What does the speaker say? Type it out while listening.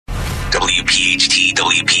WPHT,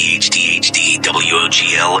 WPHT HD,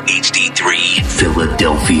 WOGL HD3,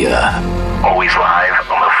 Philadelphia. Always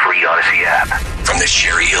live on the free Audacy app. From the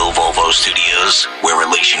Cherry Hill Volvo Studios, where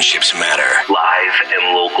relationships matter. Live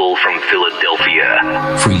and local from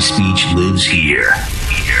Philadelphia. Free speech lives here.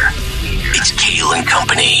 It's Kayal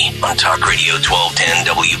Company on Talk Radio 1210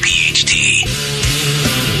 WPHT.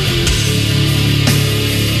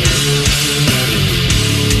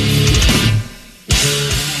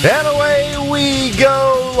 And away we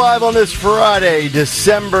go, live on this Friday,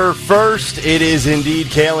 December 1st. It is indeed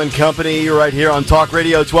Kayal Company right here on Talk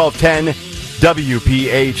Radio 1210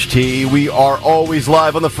 WPHT. We are always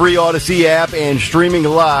live on the free Audacy app and streaming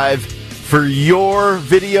live for your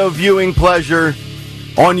video viewing pleasure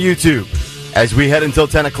on YouTube. As we head until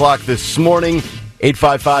 10 o'clock this morning,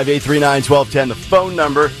 855-839-1210, the phone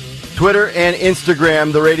number. Twitter and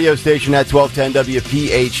Instagram, the radio station at 1210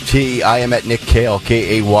 WPHT. I am at Nick Kayal,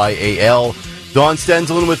 K-A-Y-A-L. Dawn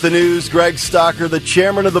Stenzelin with the news. Greg Stocker, the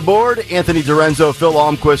chairman of the board. Anthony Dorenzo, Phil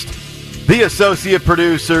Almquist, the associate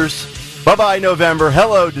producers. Bye-bye, November.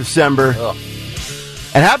 Hello, December. Ugh.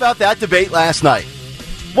 And how about that debate last night?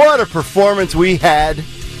 What a performance we had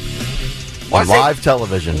on live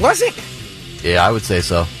television. Was it? Yeah, I would say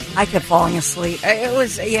so. I kept falling asleep. It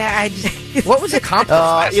was, yeah. What was accomplished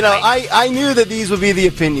last night? I knew that these would be the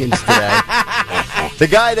opinions today. The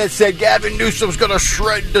guy that said Gavin Newsom's going to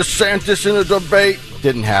shred DeSantis in a debate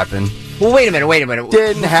didn't happen. Well, wait a minute.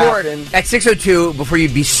 Didn't happen. At 6:02, before you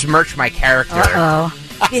besmirch my character. Uh-oh.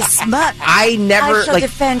 Besmirch. I shall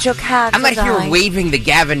defend your character. I'm not here waving the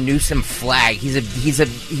Gavin Newsom flag. He's a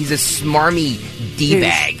smarmy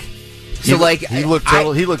d-bag. So he looked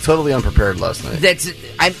totally unprepared last night.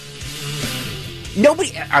 Nobody.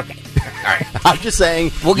 Okay, all right. I'm just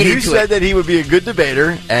saying. We'll get into you said that he would be a good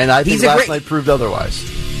debater, and I think last night proved otherwise.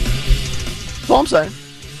 That's all I'm saying.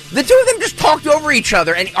 The two of them just talked over each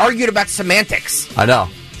other and argued about semantics. I know.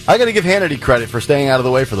 I got to give Hannity credit for staying out of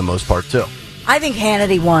the way for the most part too. I think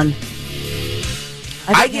Hannity won.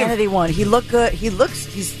 Hannity won. He looked good.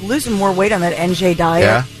 He's losing more weight on that NJ diet.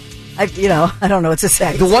 Yeah. I don't know what to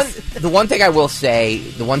say. The one thing I will say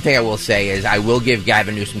is I will give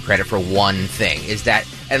Gavin Newsom credit for one thing, is that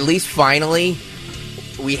at least finally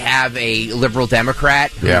we have a liberal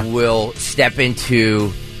Democrat who will step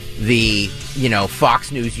into the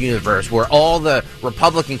Fox News universe where all the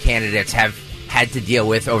Republican candidates have had to deal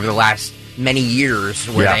with over the last many years,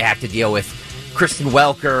 where they have to deal with Kristen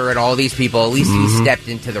Welker and all these people. At least he stepped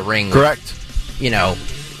into the ring. Correct. Him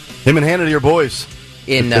and Hannity are boys.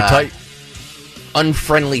 In tight.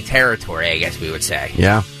 Unfriendly territory, I guess we would say.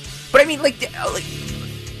 Yeah. But I mean,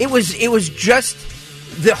 it was just,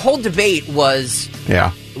 the whole debate was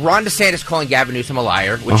Ron DeSantis calling Gavin Newsom a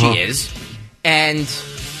liar, which he is, and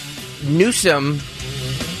Newsom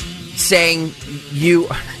saying,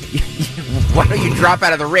 why don't you drop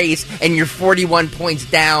out of the race, and you're 41 points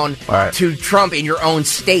down to Trump in your own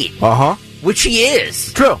state. Which he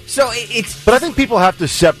is. True. So it's... But I think people have to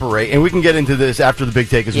separate, and we can get into this after the big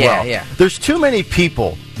take as well. Yeah. There's too many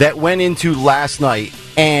people that went into last night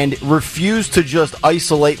and refused to just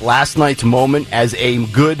isolate last night's moment as a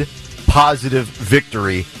good, positive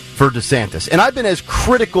victory for DeSantis. And I've been as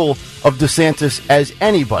critical of DeSantis as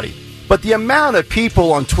anybody. But the amount of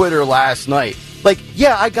people on Twitter last night,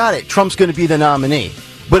 I got it, Trump's going to be the nominee.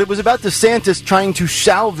 But it was about DeSantis trying to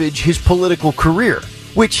salvage his political career,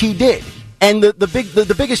 which he did. And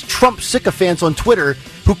the biggest Trump sycophants on Twitter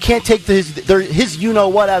who can't take his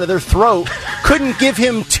you-know-what out of their throat couldn't give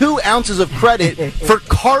him 2 ounces of credit for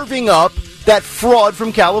carving up that fraud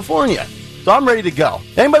from California. So I'm ready to go.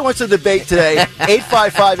 Anybody wants to debate today,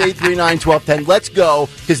 855-839-1210. Let's go,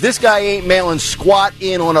 because this guy ain't mailing squat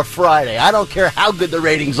in on a Friday. I don't care how good the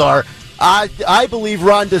ratings are. I believe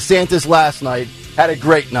Ron DeSantis last night had a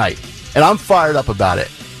great night, and I'm fired up about it.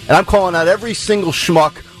 And I'm calling out every single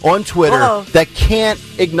schmuck on Twitter that can't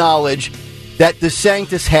acknowledge that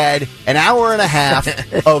DeSantis had an hour and a half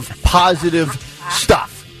of positive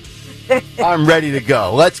stuff. I'm ready to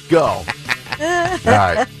go. Let's go. All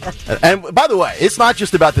right. And by the way, it's not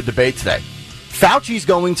just about the debate today. Fauci's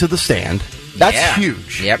going to the stand. That's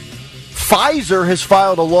huge. Yep. Pfizer has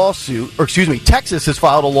filed a lawsuit, Texas has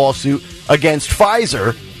filed a lawsuit against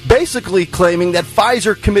Pfizer, basically claiming that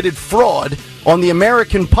Pfizer committed fraud on the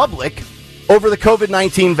American public over the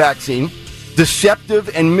COVID-19 vaccine. Deceptive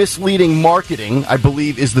and misleading marketing, I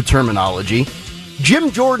believe, is the terminology.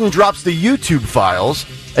 Jim Jordan drops the YouTube files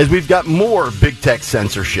as we've got more big tech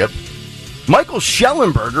censorship. Michael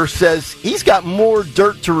Schellenberger says he's got more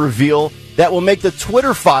dirt to reveal that will make the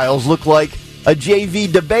Twitter files look like a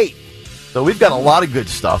JV debate. So we've got a lot of good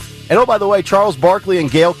stuff. And oh, by the way, Charles Barkley and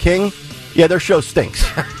Gayle King, yeah, their show stinks.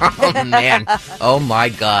 Oh, man. Oh, my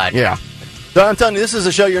God. Yeah. So I'm telling you, this is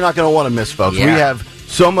a show you're not going to want to miss, folks. Yeah. We have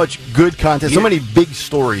so much good content, so many big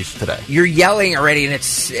stories today. You're yelling already, and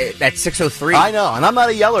it's at 6:03. I know, and I'm not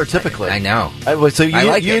a yeller typically. I know. So you, I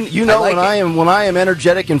like you, it. you know I like when I am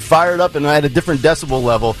energetic and fired up and at a different decibel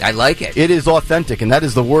level, I like it. It is authentic, and that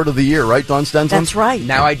is the word of the year, right, Dawn Stenson? That's right.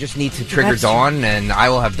 Now I just need to trigger Dawn, and I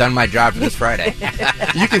will have done my job for this Friday.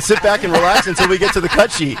 You can sit back and relax until we get to the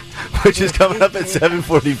cut sheet, which is coming up at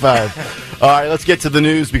 7:45. All right, let's get to the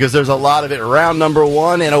news because there's a lot of it. Round number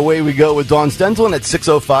one, and away we go with Dawn Stenson at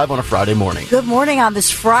 6:05 on a Friday morning. Good morning. On this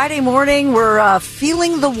Friday morning, we're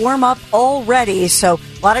feeling the warm-up already, so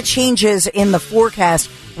a lot of changes in the forecast.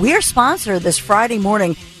 We are sponsored this Friday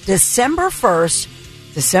morning, December 1st.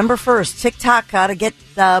 December 1st, TikTok got to get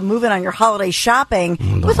moving on your holiday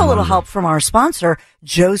shopping with a little help from our sponsor,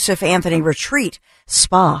 Joseph Anthony Retreat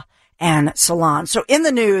Spa and Salon. So in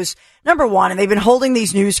the news, number one, and they've been holding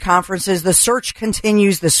these news conferences. The search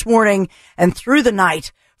continues this morning and through the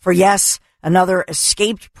night for, yes, another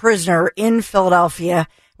escaped prisoner in Philadelphia.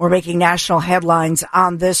 We're making national headlines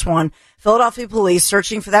on this one. Philadelphia police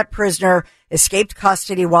searching for that prisoner, escaped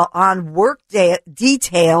custody while on work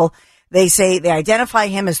detail. They say they identify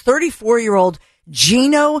him as 34-year-old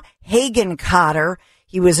Gino Hagen-Cotter.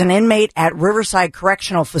 He was an inmate at Riverside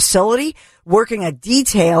Correctional Facility working a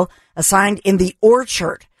detail assigned in the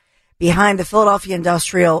Orchard behind the Philadelphia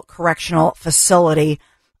Industrial Correctional Facility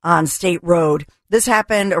on State Road. This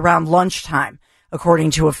happened around lunchtime,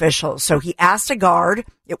 according to officials. So he asked a guard.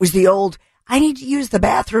 It was the old, I need to use the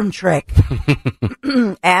bathroom trick.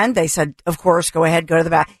 And they said, of course, go ahead, go to the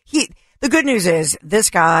bath. The good news is this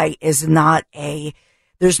guy is not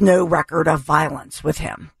there's no record of violence with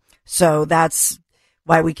him. So that's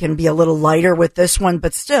why we can be a little lighter with this one.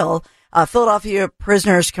 But still, Philadelphia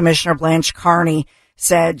Prisoners Commissioner Blanche Carney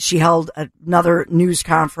said she held another news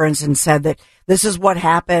conference and said that this is what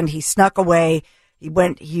happened. He snuck away.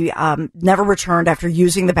 He never returned after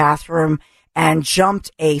using the bathroom and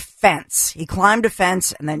jumped a fence. He climbed a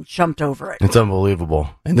fence and then jumped over it. It's unbelievable.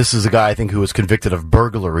 And this is a guy, I think, who was convicted of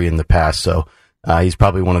burglary in the past. So he's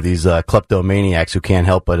probably one of these kleptomaniacs who can't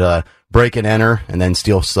help but break and enter and then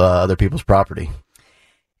steal other people's property.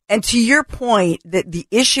 And to your point, that the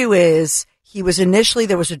issue is he was initially,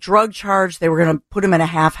 there was a drug charge. They were going to put him in a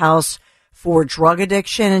half house for drug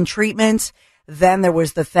addiction and treatment. Then there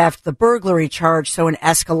was the theft, the burglary charge, so an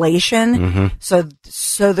escalation. Mm-hmm.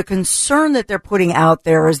 So the concern that they're putting out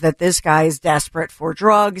there is that this guy is desperate for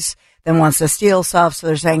drugs, then wants to steal stuff. So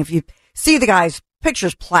they're saying if you see the guy's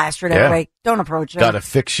pictures plastered everywhere, don't approach him. Got to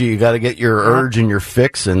fix you. You got to get your urge and your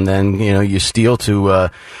fix, and then you steal to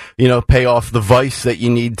pay off the vice that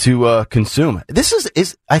you need to consume. This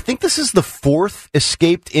is I think this is the fourth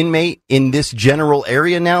escaped inmate in this general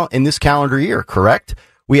area now in this calendar year. Correct?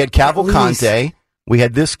 We had Cavalcante. We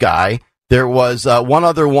had this guy. There was one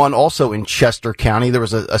other one also in Chester County. There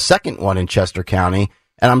was a second one in Chester County.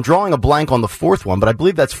 And I'm drawing a blank on the fourth one, but I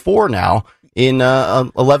believe that's 4 now in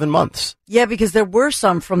 11 months. Yeah, because there were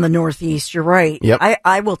some from the Northeast. You're right. Yep.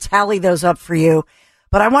 I will tally those up for you.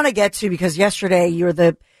 But I want to get to, because yesterday you're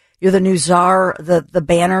the new czar, the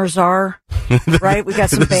banner czar, right? We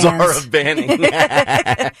got some the bans. Czar of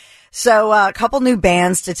banning. So a couple new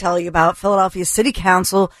bans to tell you about. Philadelphia City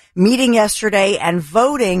Council meeting yesterday and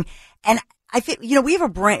voting. And I think, we have a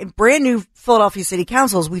brand new Philadelphia City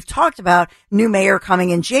Councils. We've talked about new mayor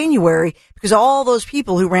coming in January because all those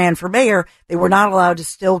people who ran for mayor, they were not allowed to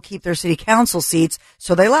still keep their city council seats,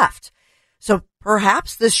 so they left. So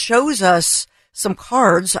perhaps this shows us some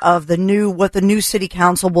cards of what the new city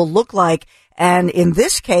council will look like. And in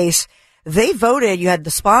this case, they voted, you had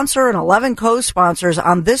the sponsor and 11 co-sponsors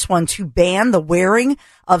on this one to ban the wearing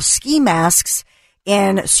of ski masks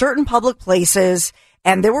in certain public places.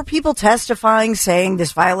 And there were people testifying saying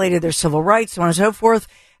this violated their civil rights, so on and so forth.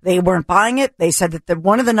 They weren't buying it. They said that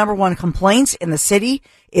one of the number one complaints in the city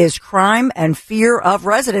is crime and fear of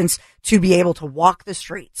residents to be able to walk the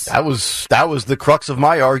streets. That was the crux of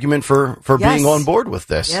my argument for being on board with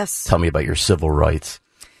this. Yes. Tell me about your civil rights.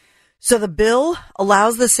 So the bill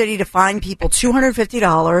allows the city to fine people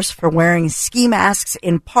 $250 for wearing ski masks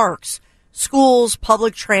in parks, schools,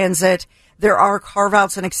 public transit. There are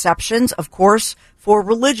carve-outs and exceptions, of course, for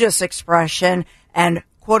religious expression and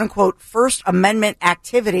quote-unquote First Amendment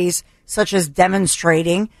activities such as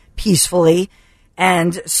demonstrating peacefully.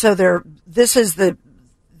 And so this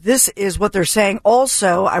is what they're saying.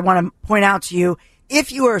 Also, I want to point out to you,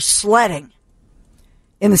 if you are sledding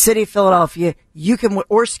in the city of Philadelphia, you can,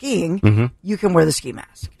 or skiing, you can wear the ski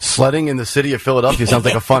mask. Sledding in the city of Philadelphia sounds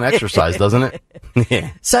like a fun exercise, doesn't it?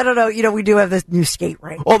 Yeah. So I don't know. We do have this new skate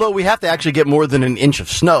rink. Although we have to actually get more than an inch of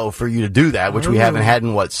snow for you to do that, which we haven't had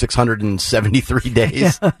in, 673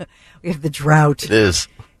 days? Yeah. We have the drought. It is.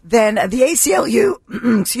 Then the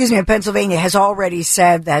ACLU, in Pennsylvania has already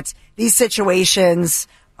said that these situations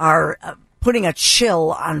are putting a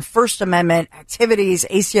chill on First Amendment activities.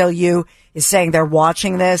 ACLU is saying they're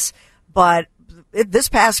watching this, but this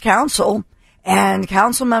passed council, and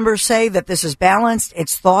council members say that this is balanced,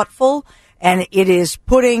 it's thoughtful, and it is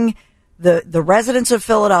putting the residents of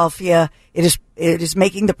Philadelphia, it is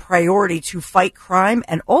making the priority to fight crime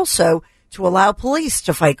and also to allow police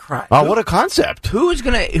to fight crime. Oh, what a concept. Who's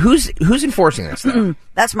enforcing this, though?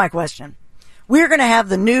 That's my question. We're going to have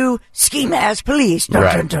the new ski mask police. Dun,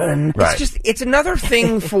 Right. dun, dun. Right. It's another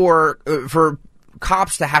thing for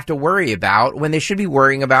cops to have to worry about when they should be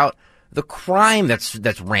worrying about the crime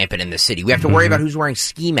that's rampant in the city. We have to worry about who's wearing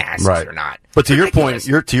ski masks or not. But to your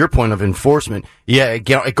point of enforcement,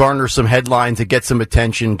 it garners some headlines, it gets some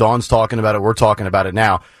attention. Dawn's talking about it, we're talking about it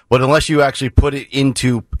now. But unless you actually put it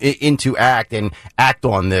into act and act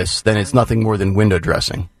on this, then it's nothing more than window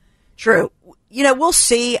dressing. True. We'll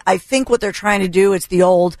see. I think what they're trying to do, it's the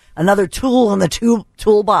old, another tool in the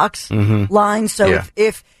toolbox line. So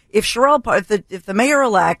if the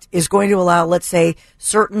mayor-elect is going to allow, let's say,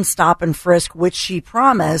 certain stop and frisk, which she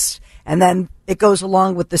promised, and then it goes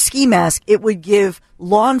along with the ski mask, it would give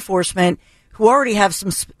law enforcement who already have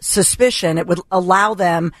some suspicion, it would allow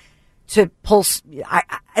them to pull.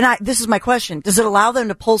 This is my question: does it allow them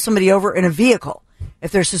to pull somebody over in a vehicle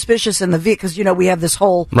if they're suspicious in the vehicle? Because we have this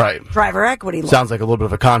whole driver equity law. Sounds like a little bit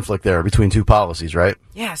of a conflict there between two policies, right?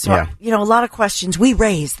 Yeah. So a lot of questions we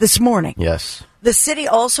raised this morning. Yes. The city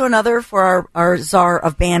also another for our czar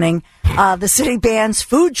of banning. The city bans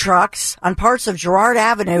food trucks on parts of Girard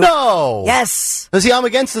Avenue. No. Yes. See, I'm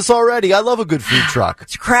against this already. I love a good food truck.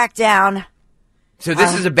 It's a crackdown. So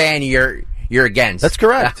this is a ban you're against. That's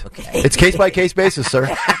correct. Okay. It's case by case basis,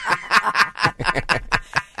 sir.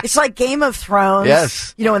 It's like Game of Thrones.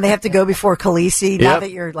 Yes. When they have to go before Khaleesi. Not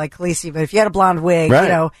that you're like Khaleesi, but if you had a blonde wig,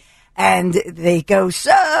 and they go,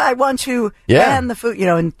 "Sir, I want to ban the food,"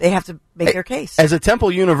 and they have to make their case. As a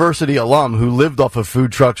Temple University alum who lived off of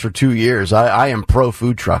food trucks for 2 years, I am pro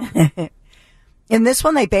food truck. In this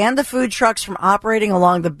one, they banned the food trucks from operating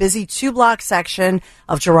along the busy 2-block section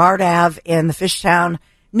of Girard Ave in the Fishtown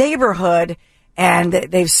neighborhood. And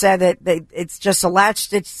they've said that it's just a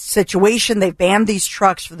latch-stitch situation. They've banned these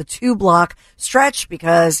trucks for the 2-block stretch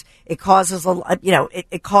because it causes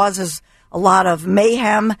it causes a lot of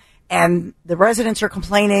mayhem, and the residents are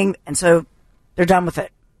complaining, and so they're done with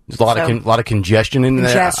it. There's a lot of congestion in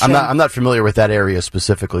there. I'm not familiar with that area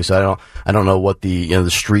specifically, so I don't know what the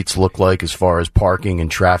streets look like as far as parking and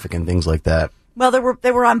traffic and things like that. Well,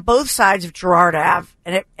 they were on both sides of Girard Ave,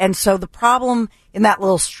 and so the problem in that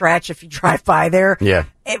little stretch, if you drive by there,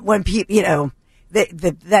 when people,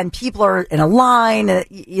 then people are in a line,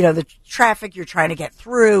 the traffic you're trying to get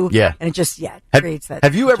through, and it just creates that.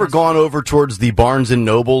 Have you ever gone over towards the Barnes and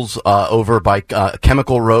Nobles over by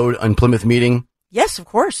Chemical Road on Plymouth Meeting? Yes, of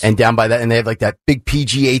course. And down by that, and they have like that big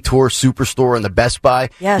PGA Tour superstore and the Best Buy.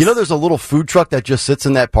 Yes. There's a little food truck that just sits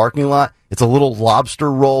in that parking lot. It's a little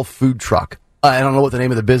lobster roll food truck. I don't know what the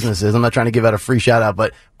name of the business is. I'm not trying to give out a free shout out,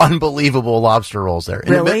 but unbelievable lobster rolls there.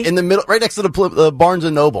 Really? In the middle, right next to the Barnes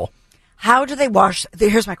and Noble. How do they wash?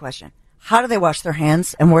 Here's my question. How do they wash their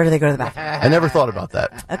hands, and where do they go to the bathroom? I never thought about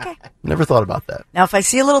that. Okay. Never thought about that. Now, if I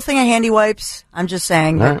see a little thing of handy wipes, I'm just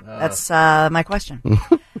saying that's my question.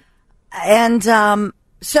 And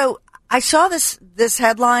so I saw this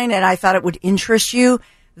headline, and I thought it would interest you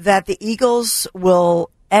that the Eagles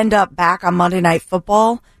will end up back on Monday Night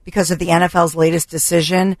Football because of the NFL's latest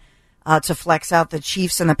decision to flex out the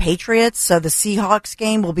Chiefs and the Patriots. So the Seahawks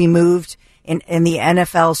game will be moved in the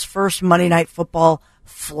NFL's first Monday Night Football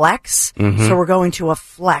flex. So we're going to a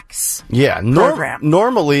flex program.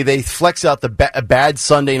 Normally they flex out a bad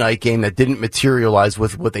Sunday night game that didn't materialize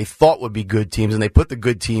with what they thought would be good teams, and they put the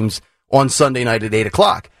good teams on Sunday night at 8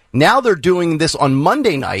 o'clock. Now they're doing this on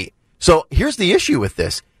Monday night. So here's the issue with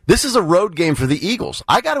this. This is a road game for the Eagles.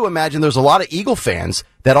 I got to imagine there's a lot of Eagle fans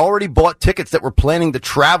that already bought tickets that were planning to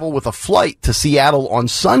travel with a flight to Seattle on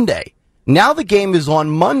Sunday. Now the game is on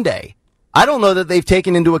Monday. I don't know that they've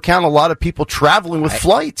taken into account a lot of people traveling with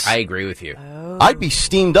flights. I agree with you. I'd be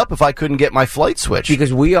steamed up if I couldn't get my flight switched.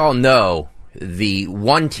 Because we all know the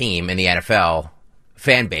one team in the NFL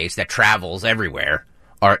fan base that travels everywhere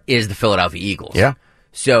is the Philadelphia Eagles. Yeah.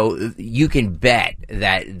 So you can bet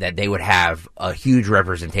that they would have a huge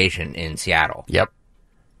representation in Seattle. Yep.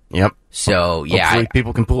 Yep. So yeah, hopefully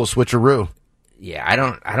people can pull a switcheroo. Yeah, I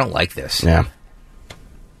don't like this. Yeah.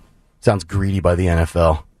 Sounds greedy by the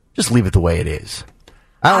NFL. Just leave it the way it is.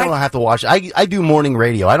 I don't have to watch. I do morning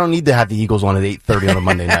radio. I don't need to have the Eagles on at 8:30 on a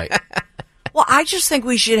Monday night. Well, I just think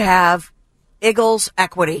we should have Eagles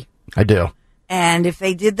equity. I do. And if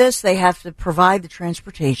they did this, they have to provide the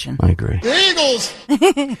transportation. I agree. The Eagles!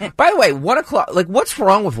 By the way, 1 o'clock, like, what's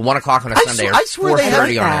wrong with 1 o'clock on a Sunday or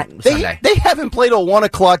 4:30 on a Sunday? They haven't played a 1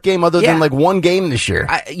 o'clock game other than like one game this year.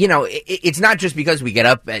 It's not just because we get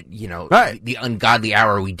up at, the ungodly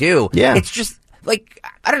hour we do. Yeah. It's just, like,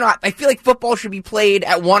 I don't know. I feel like football should be played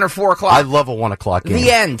at 1 or 4 o'clock. I love a 1 o'clock game. The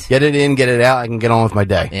end. Get it in, get it out. I can get on with my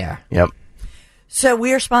day. Yeah. Yep. So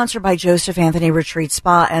we are sponsored by Joseph Anthony Retreat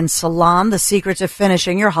Spa and Salon, the secret to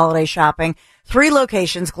finishing your holiday shopping. 3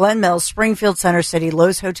 locations, Glen Mills, Springfield, Center City,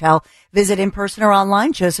 Lowe's Hotel. Visit in person or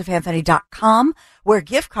online, josephanthony.com, where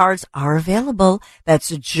gift cards are available.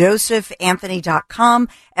 That's josephanthony.com.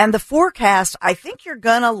 And the forecast, I think you're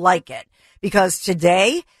going to like it, because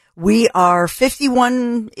today we are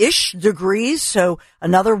 51-ish degrees, so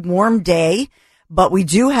another warm day. But we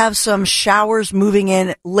do have some showers moving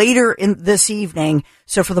in later in this evening.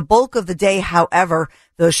 So for the bulk of the day, however,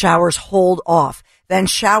 those showers hold off. Then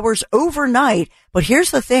showers overnight. But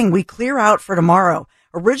here's the thing. We clear out for tomorrow.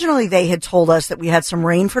 Originally, they had told us that we had some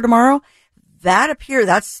rain for tomorrow.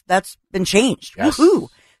 That's been changed. Yes. Woohoo.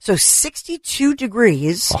 So 62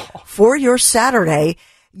 degrees for your Saturday.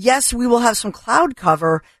 Yes, we will have some cloud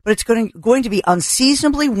cover, but it's going to be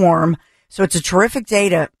unseasonably warm. So it's a terrific day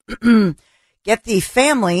to get the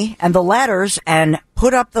family and the ladders and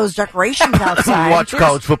put up those decorations outside. Watch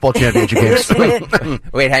college football championship games.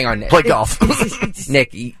 Wait, hang on. Play golf.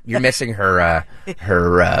 Nick, you're missing her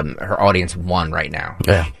audience 1 right now.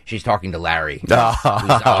 Yeah. She's talking to Larry, who's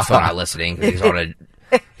also not listening because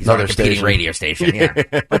he's on a competing radio station. Yeah.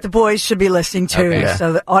 But the boys should be listening too. Okay. Yeah.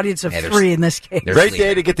 So the audience of 3 in this case. Great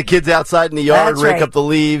day to get the kids outside in the yard, That's rake right. up the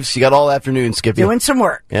leaves. You got all afternoon, Skippy. Doing some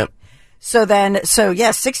work. Yep. So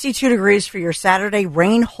 62 degrees for your Saturday.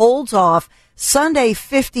 Rain holds off. Sunday,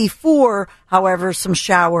 54. However, some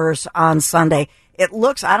showers on Sunday. I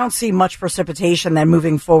don't see much precipitation then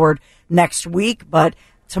moving forward next week, but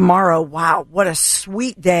tomorrow, wow, what a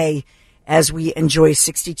sweet day as we enjoy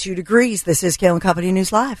 62 degrees. This is Kayal Company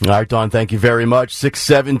News Live. All right, Dawn, thank you very much.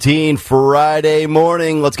 6:17 Friday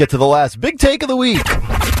morning. Let's get to the last big take of the week.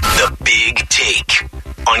 The Big Take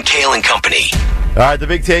on Kayal Company. All right, the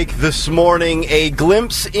big take this morning, a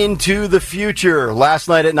glimpse into the future. Last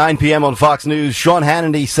night at 9 p.m. on Fox News, Sean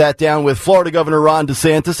Hannity sat down with Florida Governor Ron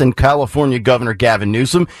DeSantis and California Governor Gavin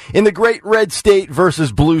Newsom in the great red state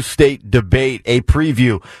versus blue state debate, a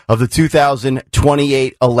preview of the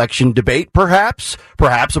 2028 election debate, perhaps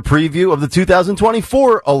a preview of the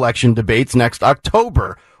 2024 election debates next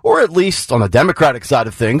October. Or at least on the Democratic side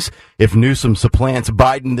of things, if Newsom supplants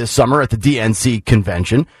Biden this summer at the DNC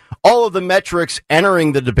convention. All of the metrics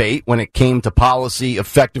entering the debate when it came to policy,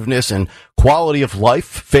 effectiveness, and quality of life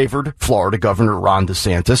favored Florida Governor Ron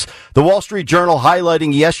DeSantis. The Wall Street Journal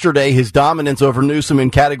highlighting yesterday his dominance over Newsom in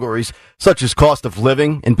categories such as cost of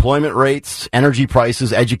living, employment rates, energy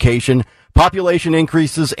prices, education, population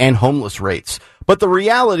increases, and homeless rates. But the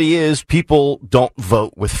reality is people don't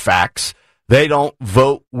vote with facts. They don't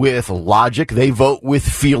vote with logic. They vote with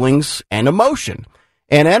feelings and emotion.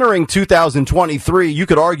 And entering 2023, you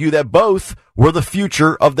could argue that both were the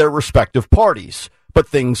future of their respective parties. But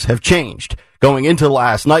things have changed. Going into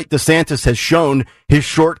last night, DeSantis has shown his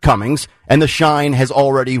shortcomings, and the shine has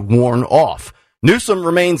already worn off. Newsom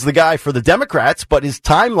remains the guy for the Democrats, but his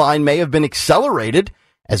timeline may have been accelerated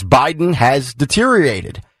as Biden has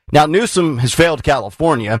deteriorated. Now, Newsom has failed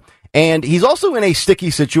California, and he's also in a sticky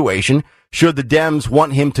situation should the Dems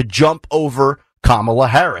want him to jump over Kamala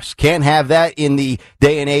Harris. Can't have that in the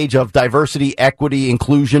day and age of diversity, equity,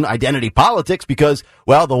 inclusion, identity politics because,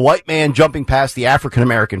 well, the white man jumping past the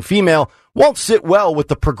African-American female won't sit well with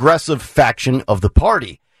the progressive faction of the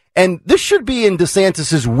party. And this should be in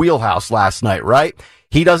DeSantis' wheelhouse last night, right?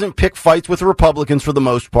 He doesn't pick fights with Republicans for the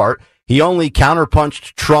most part. He only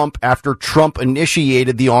counterpunched Trump after Trump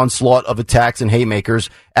initiated the onslaught of attacks and haymakers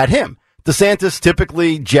at him. DeSantis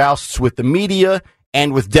typically jousts with the media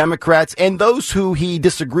and with Democrats and those who he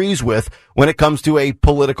disagrees with when it comes to a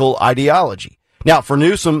political ideology. Now, for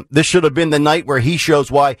Newsom, this should have been the night where he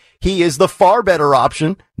shows why he is the far better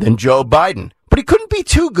option than Joe Biden. But he couldn't be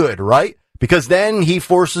too good, right? Because then he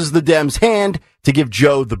forces the Dems' hand to give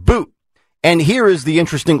Joe the boot. And here is the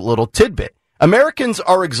interesting little tidbit. Americans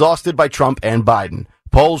are exhausted by Trump and Biden.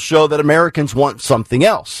 Polls show that Americans want something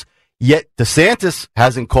else. Yet DeSantis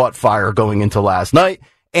hasn't caught fire going into last night,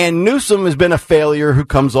 and Newsom has been a failure who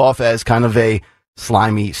comes off as kind of a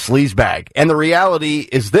slimy sleazebag. And the reality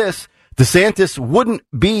is this: DeSantis wouldn't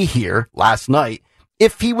be here last night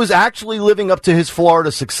if he was actually living up to his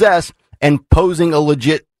Florida success and posing a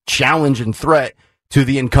legit challenge and threat to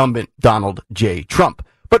the incumbent Donald J. Trump.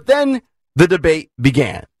 But then the debate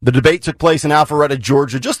began. The debate took place in Alpharetta,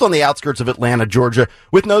 Georgia, just on the outskirts of Atlanta, Georgia,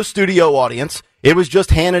 with no studio audience. It was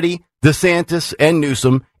just Hannity, DeSantis, and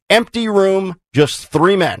Newsom. Empty room, just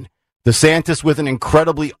three men. DeSantis with an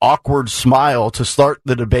incredibly awkward smile to start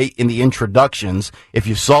the debate in the introductions. If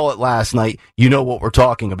you saw it last night, you know what we're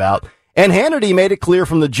talking about. And Hannity made it clear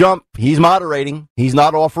from the jump he's moderating. He's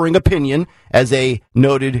not offering opinion as a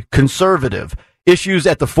noted conservative. Issues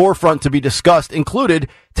at the forefront to be discussed included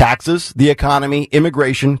taxes, the economy,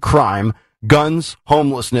 immigration, crime, guns,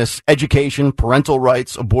 homelessness, education, parental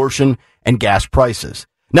rights, abortion, and gas prices.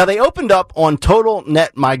 Now, they opened up on total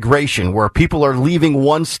net migration, where people are leaving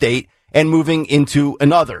one state and moving into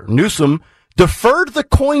another. Newsom deferred the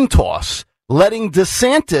coin toss, letting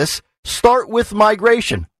DeSantis start with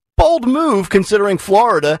migration. Bold move, considering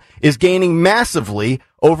Florida is gaining massively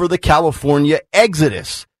over the California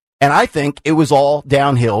exodus. And I think it was all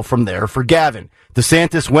downhill from there for Gavin.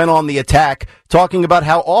 DeSantis went on the attack, talking about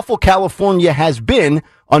how awful California has been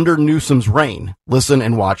under Newsom's reign. Listen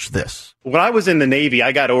and watch this. When I was in the Navy,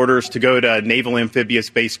 I got orders to go to Naval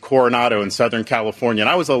Amphibious Base Coronado in Southern California. And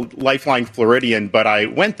I was a lifelong Floridian, but I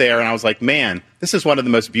went there and I was like, man, this is one of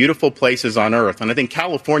the most beautiful places on earth. And I think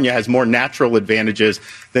California has more natural advantages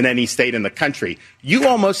than any state in the country. You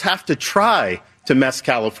almost have to try to mess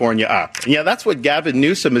California up. And yeah, that's what Gavin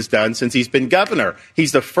Newsom has done since he's been governor.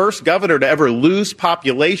 He's the first governor to ever lose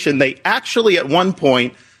population. They actually at one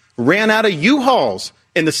point ran out of U-Hauls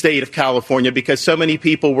in the state of California because so many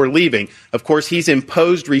people were leaving. Of course, he's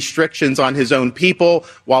imposed restrictions on his own people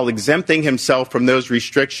while exempting himself from those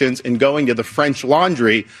restrictions and going to the French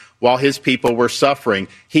Laundry while his people were suffering.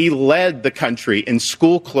 He led the country in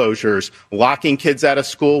school closures, locking kids out of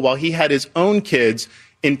school while he had his own kids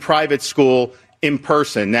in private school in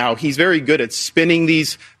person. Now, he's very good at spinning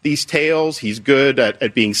these tales. He's good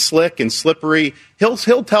at being slick and slippery. He'll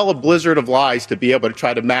tell a blizzard of lies to be able to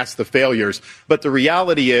try to mask the failures. But the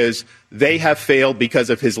reality is they have failed because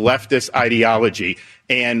of his leftist ideology.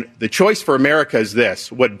 And the choice for America is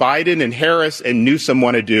this. What Biden and Harris and Newsom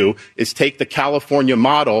want to do is take the California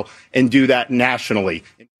model and do that nationally.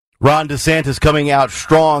 Ron DeSantis coming out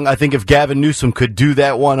strong. I think if Gavin Newsom could do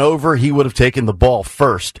that one over, he would have taken the ball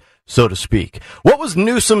first, so to speak. What was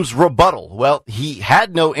Newsom's rebuttal? Well, he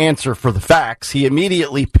had no answer for the facts. He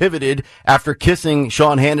immediately pivoted after kissing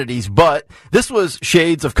Sean Hannity's butt. This was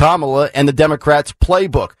shades of Kamala and the Democrats'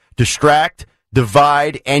 playbook. Distract,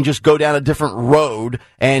 divide, and just go down a different road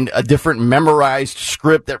and a different memorized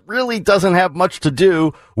script that really doesn't have much to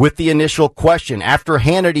do with the initial question. After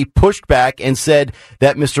Hannity pushed back and said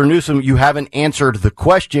that, Mr. Newsom, you haven't answered the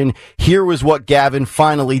question, here was what Gavin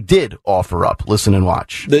finally did offer up. Listen and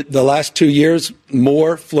watch. The last 2 years,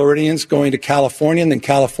 more Floridians going to California than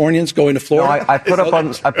Californians going to Florida. No, I put up on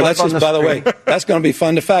the by the way, that's going to be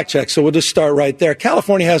fun to fact check. So we'll just start right there.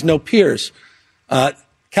 California has no peers.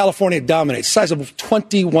 California dominates, size of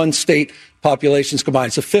 21 state populations combined.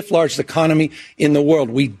 It's the fifth largest economy in the world.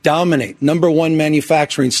 We dominate, number one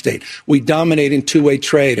manufacturing state. We dominate in two-way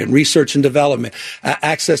trade and research and development,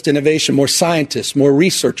 access to innovation, more scientists, more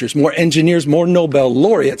researchers, more engineers, more Nobel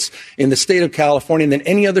laureates in the state of California than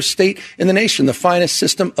any other state in the nation, the finest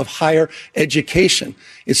system of higher education.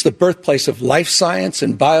 It's the birthplace of life science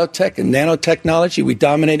and biotech and nanotechnology. We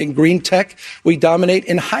dominate in green tech. We dominate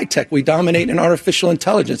in high tech. We dominate in artificial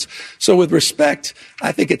intelligence. So with respect,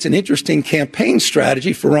 I think it's an interesting campaign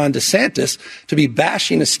strategy for Ron DeSantis to be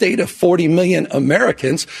bashing a state of 40 million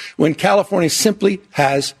Americans when California simply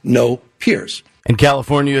has no peers. And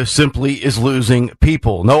California simply is losing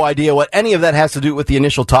people. No idea what any of that has to do with the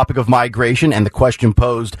initial topic of migration and the question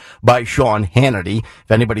posed by Sean Hannity. If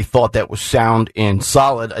anybody thought that was sound and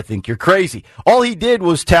solid, I think you're crazy. All he did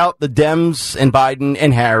was tout the Dems and Biden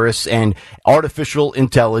and Harris and artificial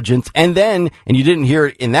intelligence. And then, and you didn't hear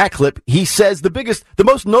it in that clip, he says the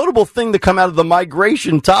most notable thing to come out of the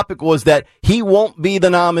migration topic was that he won't be the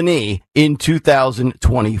nominee in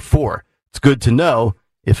 2024. It's good to know,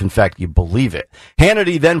 if in fact you believe it.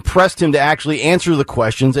 Hannity then pressed him to actually answer the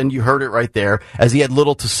questions, and you heard it right there, as he had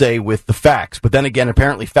little to say with the facts. But then again,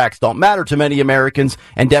 apparently facts don't matter to many Americans,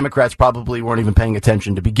 and Democrats probably weren't even paying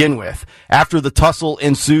attention to begin with. After the tussle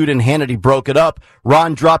ensued and Hannity broke it up,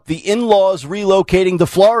 Ron dropped the in-laws relocating to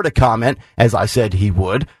Florida comment, as I said he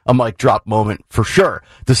would. A mic drop moment for sure.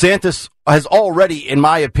 DeSantis has already, in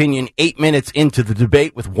my opinion, 8 minutes into the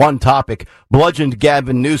debate with one topic, bludgeoned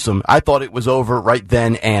Gavin Newsom. I thought it was over right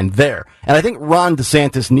then and there. And I think Ron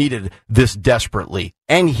DeSantis needed this desperately,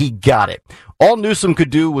 and he got it. All Newsom could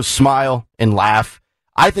do was smile and laugh.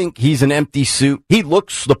 I think he's an empty suit. He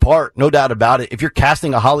looks the part, no doubt about it. If you're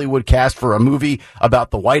casting a Hollywood cast for a movie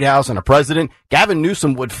about the White House and a president, Gavin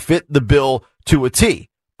Newsom would fit the bill to a T,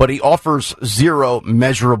 but he offers zero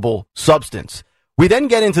measurable substance. We then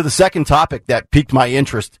get into the second topic that piqued my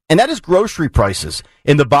interest, and that is grocery prices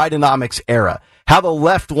in the Bidenomics era, how the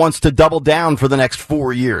left wants to double down for the next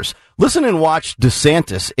 4 years. Listen and watch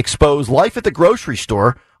DeSantis expose life at the grocery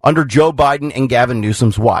store under Joe Biden and Gavin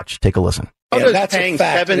Newsom's watch. Take a listen. How does paying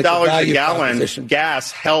 $7 a gallon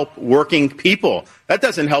gas help working people? That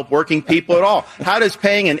doesn't help working people at all. How does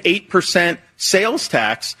paying an 8% sales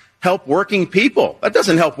tax help working people? That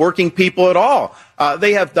doesn't help working people at all.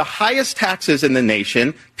 They have the highest taxes in the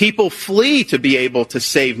nation. People flee to be able to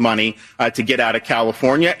save money to get out of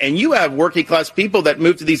California. And you have working class people that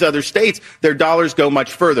move to these other states. Their dollars go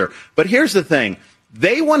much further. But here's the thing.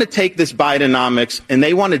 They want to take this Bidenomics and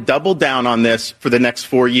they want to double down on this for the next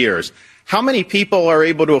 4 years. How many people are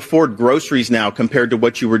able to afford groceries now compared to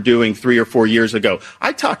what you were doing 3 or 4 years ago?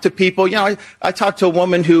 I talked to people, I talked to a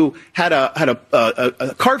woman who had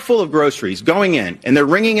a cart full of groceries going in, and they're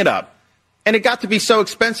ringing it up. And it got to be so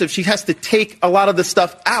expensive, she has to take a lot of the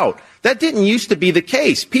stuff out. That didn't used to be the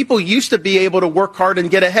case. People used to be able to work hard and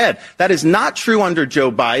get ahead. That is not true under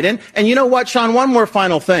Joe Biden. And you know what, Sean, one more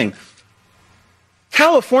final thing.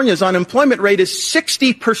 California's unemployment rate is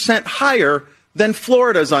 60% higher than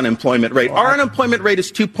Florida's unemployment rate. Our unemployment rate is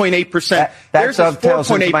 2.8%. There's a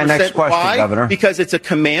 4.8%. Why? Governor. Because it's a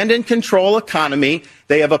command and control economy.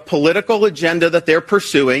 They have a political agenda that they're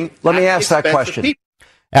pursuing. Let me ask that question.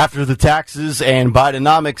 After the taxes and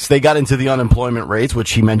Bidenomics, they got into the unemployment rates,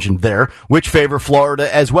 which he mentioned there, which favor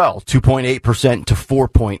Florida as well, 2.8% to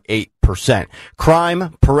 4.8%.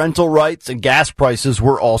 Crime, parental rights, and gas prices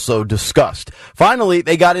were also discussed. Finally,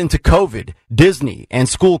 they got into COVID, Disney, and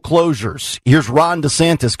school closures. Here's Ron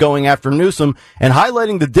DeSantis going after Newsom and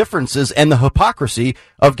highlighting the differences and the hypocrisy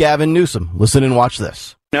of Gavin Newsom. Listen and watch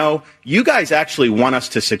this. No, you guys actually want us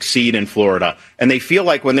to succeed in Florida, and they feel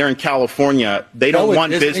like when they're in California, they don't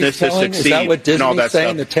want business to succeed. Is that what Disney's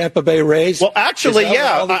saying, the Tampa Bay Rays? Well, actually,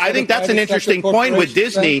 yeah. I think that's an interesting point with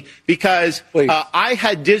Disney because I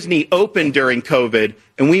had Disney open during COVID,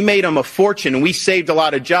 and we made them a fortune, and we saved a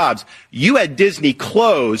lot of jobs. You had Disney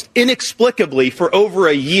closed inexplicably for over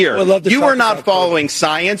a year. You were not following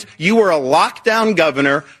science. You were a lockdown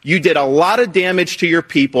governor. You did a lot of damage to your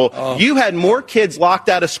people. You had more kids locked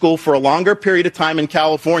out of school for a longer period of time in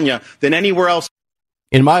California than anywhere else.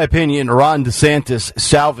 In my opinion, Ron DeSantis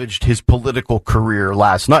salvaged his political career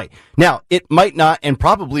last night. Now, it might not and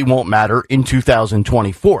probably won't matter in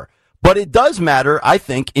 2024, but it does matter, I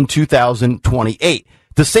think, in 2028.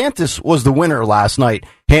 DeSantis was the winner last night,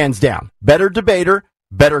 hands down. Better debater,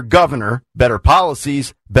 better governor, better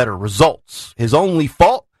policies, better results. His only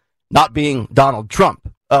fault, not being Donald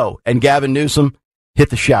Trump. Oh, and Gavin Newsom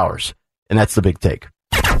hit the showers. And that's the big take.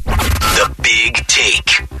 The Big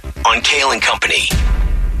Take on Kayal Company.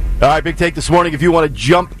 All right, big take this morning. If you want to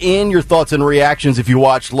jump in, your thoughts and reactions if you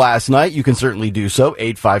watched last night, you can certainly do so.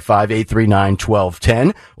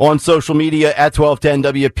 855-839-1210. On social media at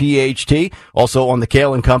 1210 WPHT. Also on the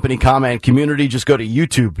Kayal Company comment community. Just go to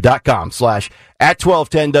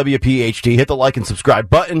youtube.com/@1210 WPHT. Hit the like and subscribe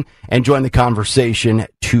button and join the conversation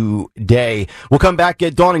today. We'll come back,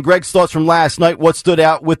 get Dawn and Greg's thoughts from last night. What stood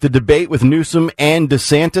out with the debate with Newsom and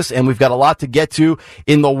DeSantis. And we've got a lot to get to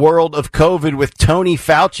in the world of COVID with Tony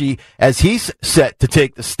Fauci as he's set to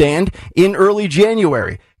take the stand in early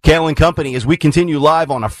January. Kayal Company as we continue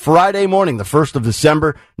live on a Friday morning, the 1st of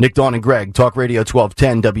December. Nick, Dawn, and Greg, Talk Radio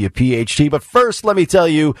 1210 WPHT. But first, let me tell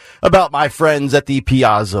you about my friends at the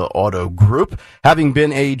Piazza Auto Group. Having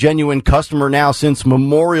been a genuine customer now since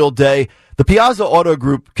Memorial Day, the Piazza Auto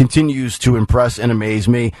Group continues to impress and amaze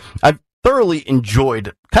me. I've thoroughly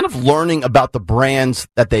enjoyed kind of learning about the brands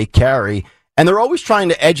that they carry, and they're always trying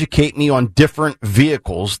to educate me on different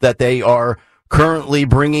vehicles that they are currently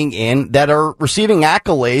bringing in that are receiving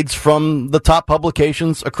accolades from the top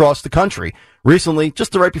publications across the country. Recently,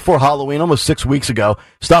 just right before Halloween, almost 6 weeks ago,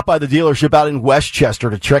 stopped by the dealership out in Westchester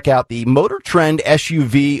to check out the Motor Trend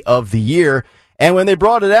SUV of the year. And when they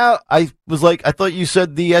brought it out, I was like, I thought you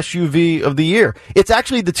said the SUV of the year. It's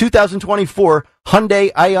actually the 2024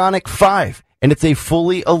 Hyundai Ioniq 5. And it's a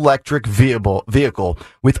fully electric vehicle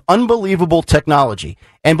with unbelievable technology.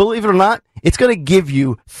 And believe it or not, it's going to give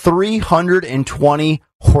you 320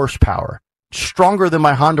 horsepower. stronger than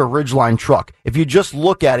my Honda Ridgeline truck. If you just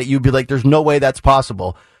look at it, you'd be like, there's no way that's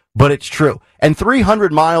possible. But it's true. And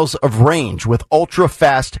 300 miles of range with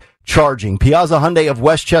ultra-fast charging. Piazza Hyundai of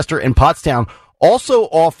Westchester and Pottstown also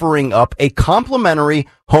offering up a complimentary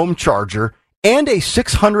home charger and a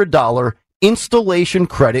 $600 installation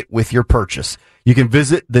credit with your purchase. You can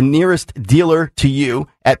visit the nearest dealer to you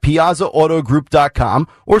at piazzaautogroup.com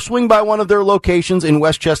or swing by one of their locations in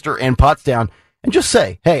Westchester and Pottstown and just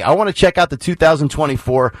say, hey, I want to check out the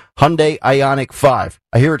 2024 Hyundai Ioniq 5.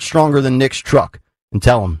 I hear it's stronger than Nick's truck. And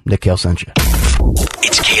tell them Nick Kayal sent you.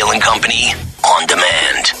 It's Kayal and Company on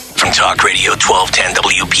demand from Talk Radio 1210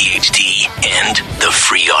 WPHT and the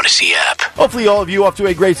free Audacy app. Hopefully all of you off to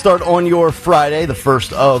a great start on your Friday, the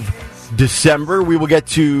 1st of December. We will get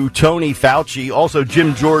to Tony Fauci, also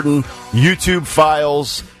Jim Jordan, YouTube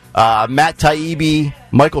files, Matt Taibbi,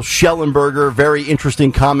 Michael Schellenberger. Very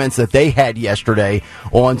interesting comments that they had yesterday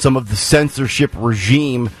on some of the censorship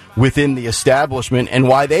regime within the establishment and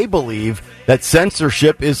why they believe that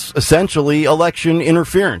censorship is essentially election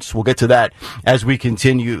interference. We'll get to that as we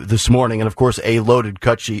continue this morning. And, of course, a loaded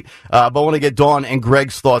cut sheet. But I want to get Dawn and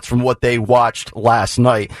Greg's thoughts from what they watched last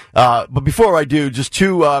night. But before I do, just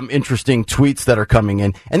two interesting tweets that are coming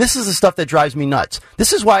in. And this is the stuff that drives me nuts.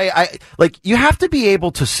 This is why you have to be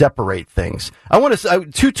able to separate things. I want to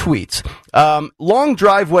two tweets. Long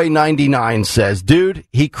Driveway 99 says, dude,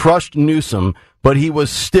 he crushed Newsom, but he was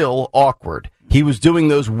still awkward. He was doing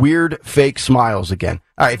those weird fake smiles again.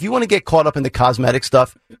 All right, if you want to get caught up in the cosmetic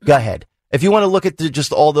stuff, go ahead. If you want to look at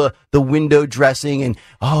just all the window dressing and,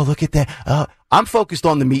 oh, look at that. I'm focused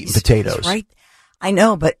on the meat and potatoes. Right. I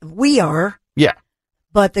know, but we are. Yeah.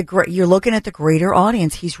 But you're looking at the greater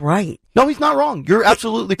audience. He's right. No, he's not wrong. You're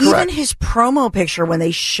absolutely correct. Even his promo picture, when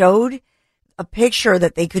they showed a picture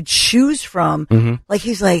that they could choose from, like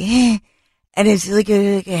he's like, eh. And it's like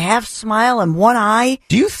a half smile and one eye.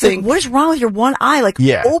 Do you think... Like, what is wrong with your one eye? Like,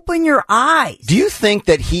 open your eyes. Do you think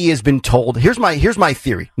that he has been told... Here's my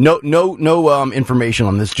theory. No information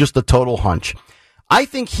on this, just a total hunch. I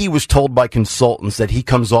think he was told by consultants that he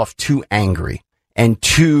comes off too angry and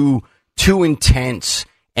too intense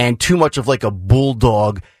and too much of like a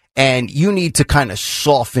bulldog, and you need to kind of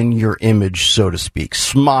soften your image, so to speak.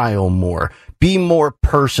 Smile more. Be more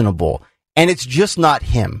personable. And it's just not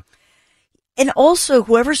him. And also,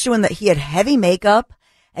 whoever's doing that, he had heavy makeup,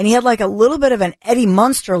 and he had like a little bit of an Eddie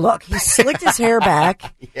Munster look. He slicked his hair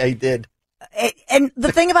back. Yeah, he did. And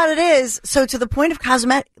the thing about it is, so to the point of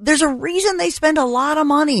cosmetic, there's a reason they spend a lot of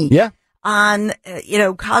money on,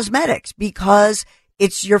 cosmetics, because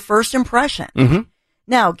it's your first impression. Mm-hmm.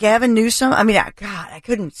 Now, Gavin Newsom, I mean, God, I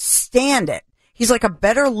couldn't stand it. He's like a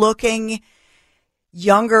better looking,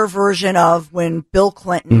 younger version of when Bill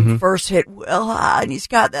Clinton first hit Will High, and he's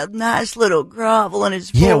got that nice little grovel in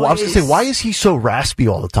his voice. Yeah, well, I was going to say, why is he so raspy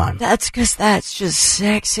all the time? That's because that's just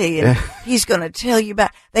sexy, and he's going to tell you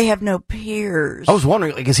about, they have no peers. I was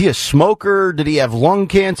wondering, like, is he a smoker? Did he have lung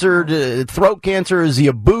cancer, throat cancer? Is he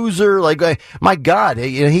a boozer? Like, my God,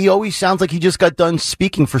 he always sounds like he just got done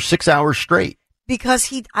speaking for 6 hours straight. Because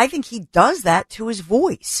I think he does that to his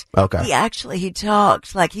voice. Okay. He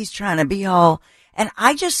talks like he's trying to be all... And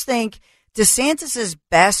I just think DeSantis's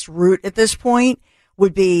best route at this point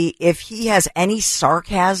would be if he has any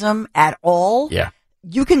sarcasm at all. Yeah.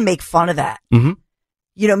 You can make fun of that.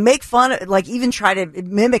 Mm-hmm. Make fun of, like, even try to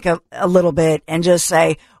mimic a little bit and just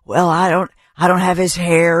say, well, I don't have his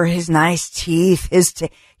hair, his nice teeth,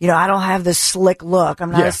 I don't have the slick look.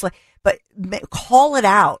 I'm not a slick, but call it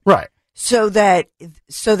out. Right. So that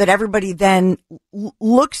everybody then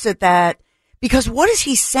looks at that. Because what is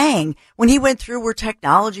he saying when he went through where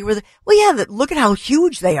technology look at how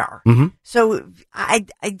huge they are. Mm-hmm. So I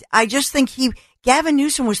just think Gavin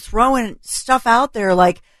Newsom was throwing stuff out there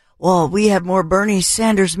like, well, we have more Bernie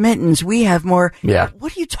Sanders mittens. We have more. Yeah.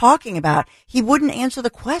 What are you talking about? He wouldn't answer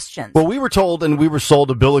the questions. Well, we were told and we were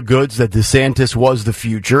sold a bill of goods that DeSantis was the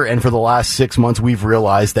future. And for the last 6 months, we've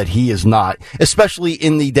realized that he is not, especially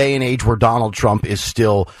in the day and age where Donald Trump is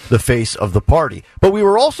still the face of the party. But we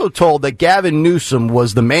were also told that Gavin Newsom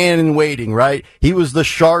was the man in waiting, right? He was the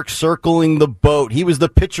shark circling the boat. He was the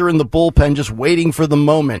pitcher in the bullpen just waiting for the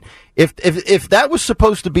moment. If that was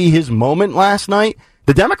supposed to be his moment last night,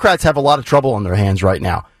 the Democrats have a lot of trouble on their hands right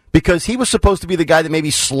now because he was supposed to be the guy that maybe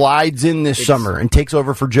slides in this summer and takes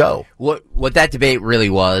over for Joe. What that debate really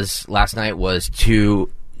was last night was two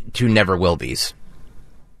never will be's.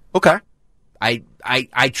 Okay.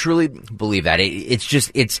 I truly believe that.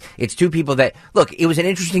 It's two people that look. It was an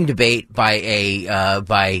interesting debate by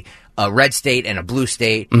a red state and a blue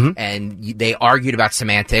state, and they argued about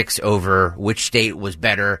semantics over which state was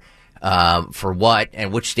better. for what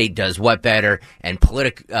and which state does what better, and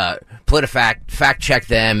fact check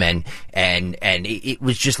them, and it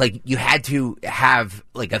was just like you had to have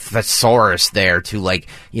like a thesaurus there to like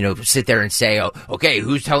sit there and say, oh, okay,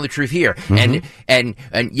 who's telling the truth here? And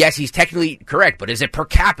yes, he's technically correct, but is it per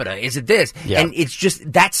capita? Is it this? Yeah. And it's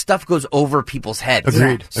just that stuff goes over people's heads.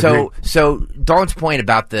 Agreed. So Dawn's point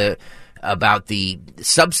about the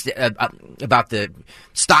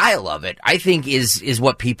style of it, I think is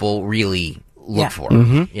what people really look for.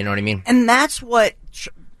 Mm-hmm. You know what I mean? And that's what.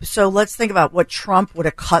 So let's think about what Trump would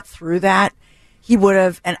have cut through that. He would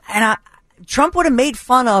have, Trump would have made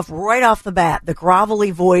fun of right off the bat the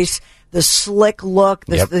grovelly voice, the slick look.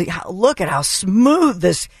 Look at how smooth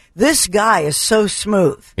this guy is. So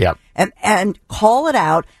smooth. Yep. And call it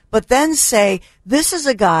out, but then say this is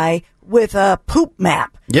a guy with a poop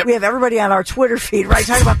map. Yep. We have everybody on our Twitter feed, right,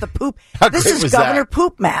 talking about the poop. This is Governor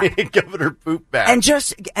Poop Map. Governor Poop Map.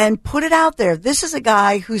 And put it out there. This is a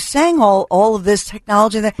guy who's saying all of this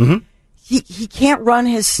technology that he can't run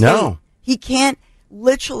his state. No. He can't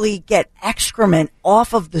literally get excrement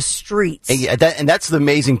off of the streets. And that's the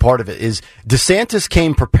amazing part of it is DeSantis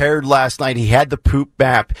came prepared last night. He had the poop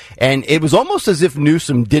map, and it was almost as if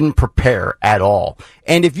Newsom didn't prepare at all.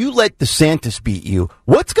 And if you let DeSantis beat you,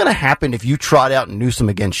 what's going to happen if you trot out Newsom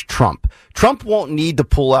against Trump? Trump won't need to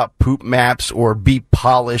pull out poop maps or be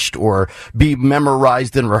polished or be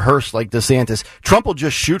memorized and rehearsed like DeSantis. Trump will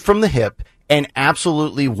just shoot from the hip and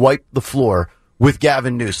absolutely wipe the floor with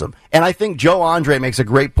Gavin Newsom. And I think Joe Andre makes a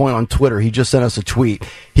great point on Twitter. He just sent us a tweet.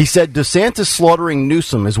 He said, DeSantis slaughtering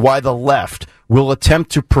Newsom is why the left will attempt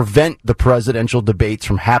to prevent the presidential debates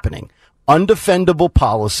from happening. Undefendable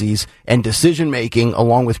policies and decision-making,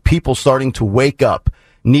 along with people starting to wake up,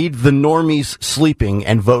 need the normies sleeping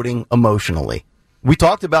and voting emotionally. We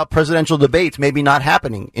talked about presidential debates maybe not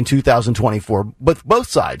happening in 2024, but both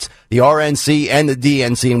sides, the RNC and the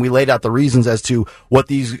DNC, and we laid out the reasons as to what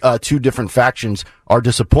these two different factions are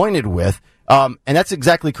disappointed with, and that's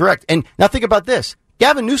exactly correct. And now think about this.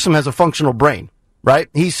 Gavin Newsom has a functional brain, right?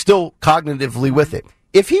 He's still cognitively with it.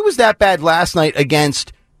 If he was that bad last night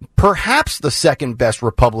against perhaps the second best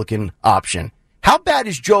Republican option, how bad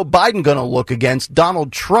is Joe Biden going to look against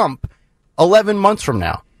Donald Trump 11 months from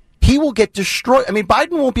now? He will get destroyed. I mean,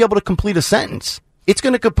 Biden won't be able to complete a sentence. It's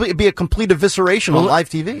going to be a complete evisceration on live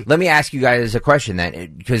TV. Let me ask you guys a question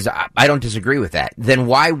then, because I don't disagree with that. Then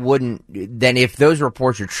if those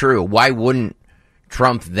reports are true, why wouldn't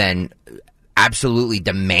Trump then absolutely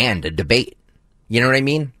demand a debate? You know what I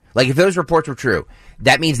mean? Like, if those reports were true,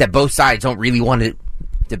 that means that both sides don't really want to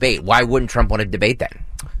debate. Why wouldn't Trump want to debate then?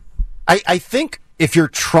 I think if you're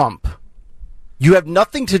Trump, you have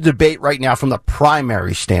nothing to debate right now from the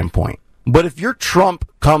primary standpoint. But if you're Trump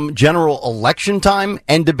come general election time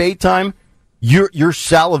and debate time, you're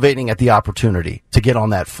salivating at the opportunity to get on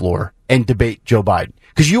that floor and debate Joe Biden.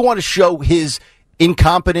 Because you want to show his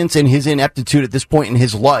incompetence and his ineptitude at this point in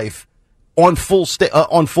his life on full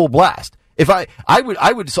blast. If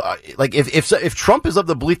Trump is of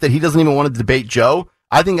the belief that he doesn't even want to debate Joe,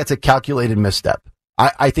 I think that's a calculated misstep.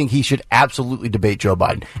 I think he should absolutely debate Joe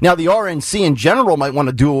Biden. Now, the RNC in general might want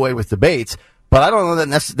to do away with debates, but I don't know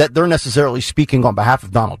that they're necessarily speaking on behalf of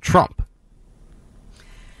Donald Trump.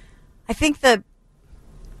 I think a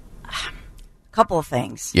couple of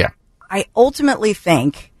things. Yeah. I ultimately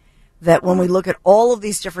think that when we look at all of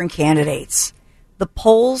these different candidates, the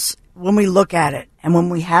polls, when we look at it and when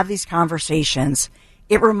we have these conversations,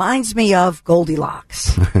 it reminds me of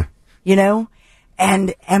Goldilocks, you know?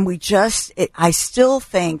 And I still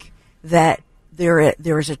think that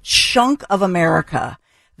there is a chunk of America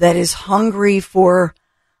that is hungry for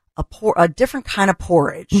a different kind of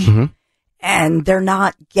porridge, and they're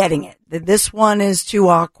not getting it. This one is too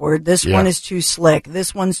awkward. This one is too slick.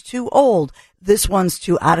 This one's too old. This one's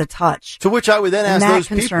too out of touch. To which I would then ask those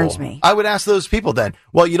people. That concerns me. I would ask those people then,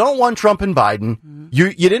 well, you don't want Trump and Biden. Mm-hmm.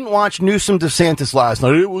 You didn't watch Newsom DeSantis last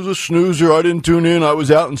night. It was a snoozer. I didn't tune in. I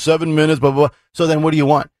was out in 7 minutes, blah, blah, blah. So then what do you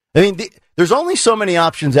want? I mean, there's only so many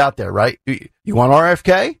options out there, right? You want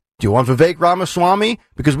RFK? Do you want Vivek Ramaswamy?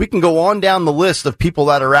 Because we can go on down the list of people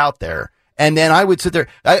that are out there. And then I would sit there.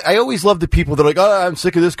 I always love the people that are like, oh, I'm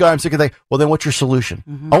sick of this guy. I'm sick of that. Well, then what's your solution?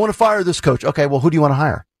 Mm-hmm. I want to fire this coach. Okay, well, who do you want to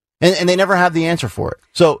hire? And they never have the answer for it.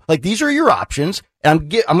 So, like, these are your options,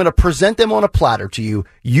 and I'm going to present them on a platter to you.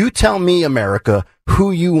 You tell me, America,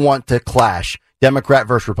 who you want to clash, Democrat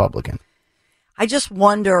versus Republican. I just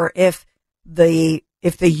wonder if the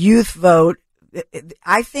youth vote.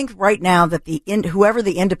 I think right now that whoever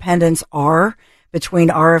the independents are between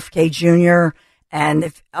RFK Jr. and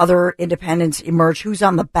if other independents emerge, who's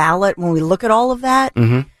on the ballot when we look at all of that.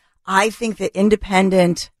 Mm-hmm. I think that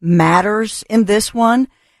independent matters in this one.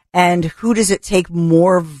 And who does it take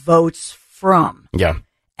more votes from? Yeah.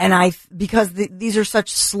 And because these are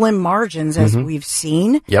such slim margins as we've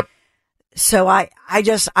seen. Yep. So I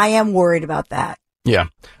am worried about that. Yeah.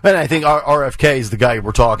 And I think RFK is the guy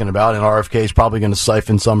we're talking about, and RFK is probably going to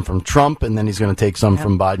siphon some from Trump, and then he's going to take some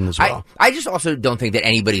from Biden as well. I just also don't think that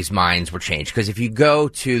anybody's minds were changed, because if you go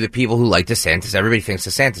to the people who like DeSantis, everybody thinks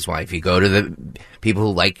DeSantis won. If you go to the people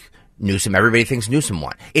who like Newsom, everybody thinks Newsom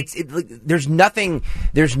won. There was nothing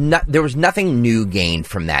new gained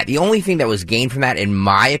from that. The only thing that was gained from that, in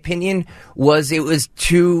my opinion, was it was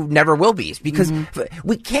two never will be's, because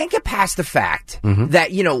we can't get past the fact that,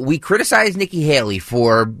 we criticize Nikki Haley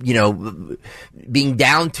for, being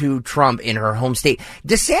down to Trump in her home state.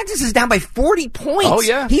 DeSantis is down by 40 points. Oh,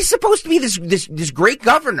 yeah. He's supposed to be this great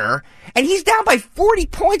governor, and he's down by 40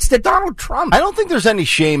 points to Donald Trump. I don't think there's any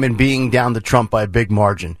shame in being down to Trump by a big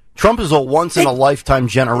margin. Trump is a once-in-a-lifetime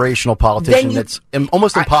generational politician that's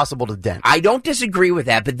almost impossible to dent. I don't disagree with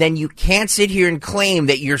that, but then you can't sit here and claim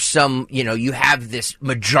that you're you have this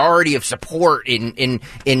majority of support in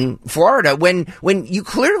Florida when you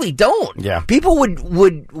clearly don't. Yeah. People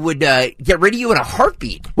would get rid of you in a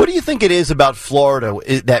heartbeat. What do you think it is about Florida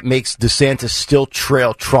that makes DeSantis still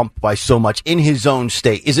trail Trump by so much in his own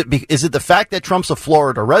state? Is it the fact that Trump's a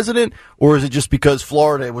Florida resident, or is it just because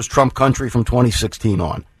Florida was Trump country from 2016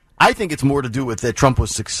 on? I think it's more to do with that Trump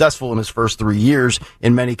was successful in his first 3 years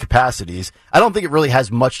in many capacities. I don't think it really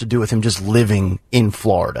has much to do with him just living in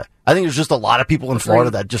Florida. I think there's just a lot of people in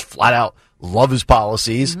Florida that just flat out love his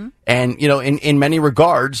policies. And, in many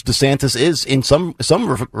regards, DeSantis is, in some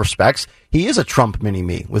respects, he is a Trump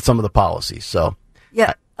mini-me with some of the policies. So,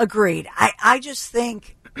 yeah, agreed. I just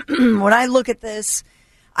think when I look at this,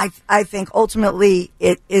 I think ultimately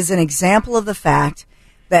it is an example of the fact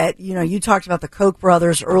that, you talked about the Koch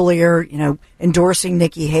brothers earlier, endorsing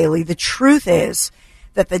Nikki Haley. The truth is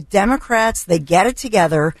that the Democrats, they get it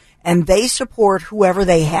together and they support whoever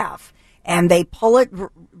they have. And they pull it.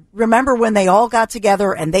 Remember when they all got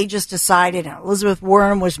together and they just decided, and Elizabeth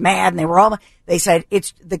Warren was mad, and they said,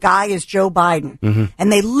 the guy is Joe Biden.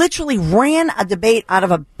 And they literally ran a debate out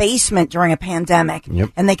of a basement during a pandemic.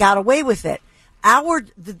 And they got away with it.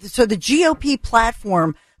 So the GOP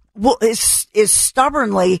platform is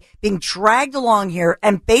stubbornly being dragged along here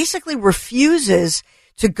and basically refuses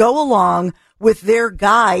to go along with their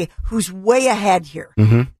guy who's way ahead here.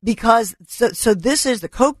 Because so this is the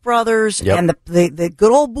Koch brothers and the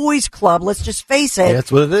good old boys club, let's just face it.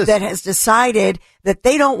 That's what it is. That has decided that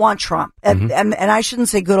they don't want Trump. And I shouldn't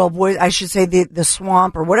say good old boys, I should say the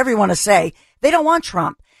swamp or whatever you want to say. They don't want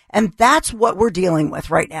Trump. And that's what we're dealing with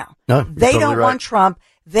right now. No, they don't want Trump.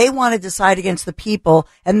 They want to decide against the people,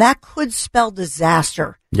 and that could spell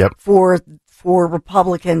disaster for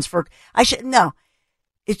Republicans.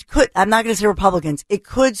 It could. I'm not going to say Republicans. It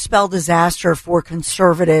could spell disaster for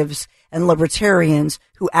conservatives and libertarians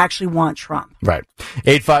who actually want Trump. Right.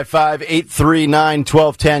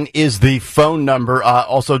 855-839-1210 is the phone number.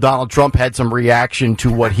 Also, Donald Trump had some reaction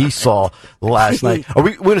to what he saw last night. Are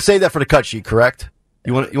we going to save that for the cut sheet, correct?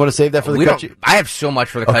 You want to save that for the cut sheet? I have so much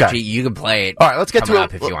for the cut sheet. You can play it. All right, let's get to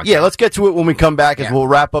it. If you want let's get to it when we come back, as we'll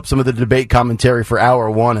wrap up some of the debate commentary for hour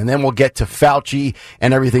one, and then we'll get to Fauci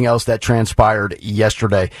and everything else that transpired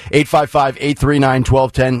yesterday.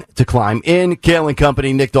 855-839-1210 to climb in. Kayal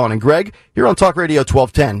Company, Nick, Dawn, and Greg here on Talk Radio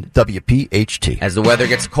 1210 WPHT. As the weather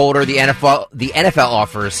gets colder, the NFL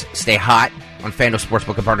offers stay hot on FanDuel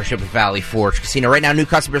Sportsbook in partnership with Valley Forge Casino. Right now, new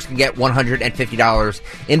customers can get $150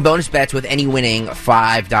 in bonus bets with any winning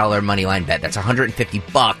 $5 moneyline bet. That's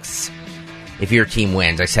 $150 if your team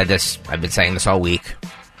wins. I said this. I've been saying this all week.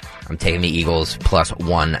 I'm taking the Eagles plus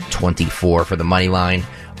 124 for the money line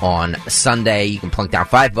on Sunday. You can plunk down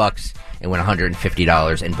 $5 and win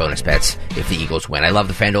 $150 in bonus bets if the Eagles win. I love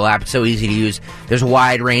the FanDuel app. It's so easy to use. There's a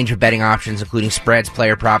wide range of betting options, including spreads,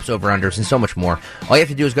 player props, over-unders, and so much more. All you have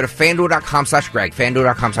to do is go to FanDuel.com/Greg.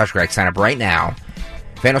 FanDuel.com/Greg. Sign up right now.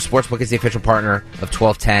 FanDuel Sportsbook is the official partner of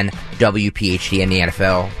 1210 WPHT and the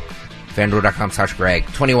NFL. FanDuel.com/Greg.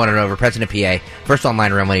 21 and over. President PA. First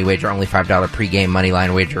online real money wager. Only $5 pregame money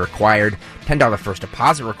line wager required. $10 first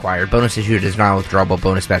deposit required. Bonus issued is non-withdrawable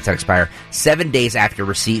bonus bets that expire 7 days after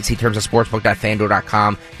receipt. See terms at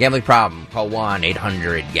sportsbook.fanduel.com. Gambling problem? Call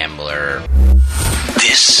 1-800-GAMBLER.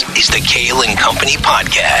 This is the Kayal Company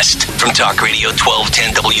podcast from Talk Radio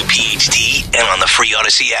 1210 WPHT and on the free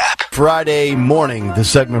Audacy app. Friday morning, the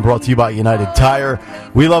segment brought to you by United Tire.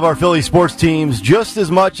 We love our Philly sports teams just as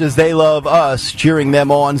much as they love us, cheering them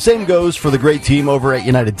on. Same goes for the great team over at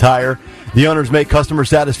United Tire. The owners make customer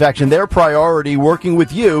satisfaction their priority, working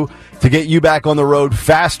with you to get you back on the road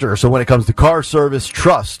faster. So when it comes to car service,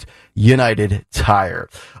 trust United Tire.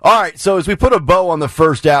 All right, so as we put a bow on the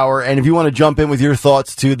first hour, and if you want to jump in with your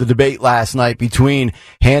thoughts to the debate last night between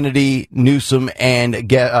Hannity, Newsom, and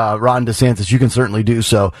Ron DeSantis, you can certainly do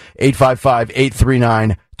so.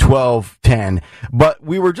 855-839-1210. But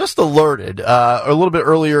we were just alerted a little bit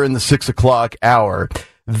earlier in the 6 o'clock hour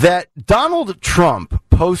that Donald Trump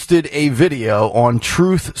posted a video on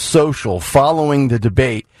Truth Social following the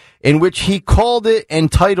debate in which he called it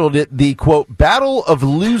and titled it the, quote, Battle of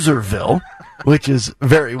Loserville, which is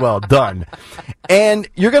very well done. And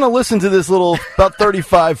you're going to listen to this little about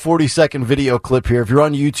 35, 40-second video clip here. If you're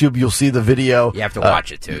on YouTube, you'll see the video. You have to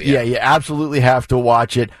watch it, too. Yeah, you absolutely have to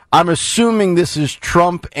watch it. I'm assuming this is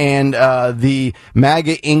Trump and the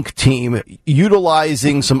MAGA Inc. team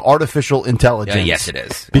utilizing some artificial intelligence. Yes, it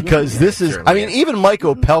is. Because this is, I mean, even Mike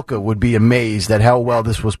Opelka would be amazed at how well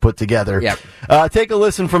this was put together. Yep. Take a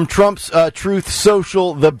listen from Trump's Truth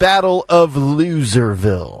Social, the Battle of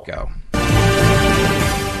Loserville. Go.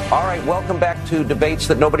 All right, welcome back to Debates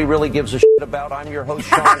That Nobody Really Gives a Shit About. I'm your host,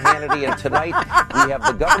 Sean Hannity, and tonight we have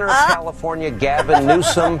the governor of California, Gavin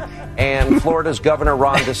Newsom, and Florida's Governor,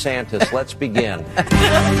 Ron DeSantis. Let's begin.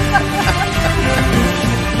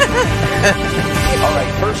 All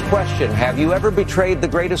right, first question. Have you ever betrayed the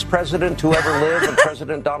greatest president to ever live,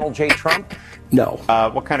 President Donald J. Trump? No.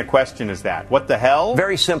 What kind of question is that? What the hell?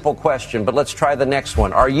 Very simple question, but let's try the next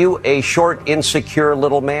one. Are you a short, insecure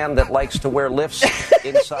little man that likes to wear lifts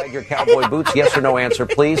inside your cowboy boots? Yes or no answer,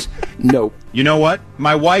 please. No. You know what?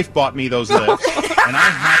 My wife bought me those lifts, and I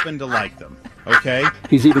happen to like them. Okay?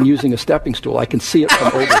 He's even using a stepping stool. I can see it from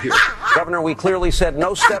over here. Governor, we clearly said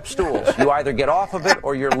no step stools. You either get off of it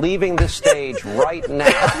or you're leaving this stage right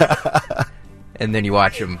now. And then you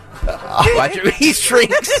watch him. He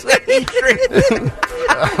shrinks. He shrinks. And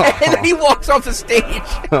then he walks off the stage.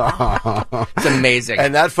 It's amazing.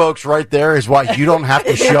 And that, folks, right there is why you don't have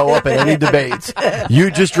to show up at any debates. You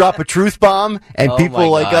just drop a truth bomb, and people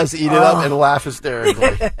like us eat it up and laugh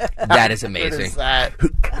hysterically. That is amazing. Is that?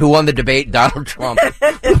 Who won the debate? Donald Trump.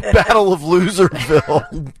 Battle of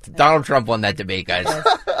Loserville. Donald Trump won that debate, guys.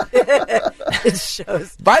 It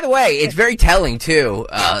shows. By the way, it's very telling, too,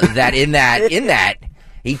 that in that,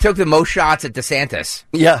 he took the most shots at DeSantis.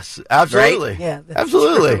 Yes, absolutely. Right? Yeah, that's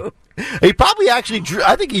absolutely. true. He probably I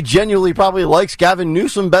think he genuinely probably likes Gavin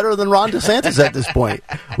Newsom better than Ron DeSantis at this point,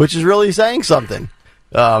 which is really saying something.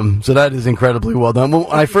 So that is incredibly well done. When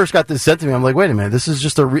I first got this sent to me, I'm like, wait a minute, this is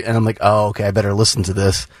just and I'm like, oh, okay, I better listen to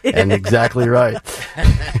this. And exactly right.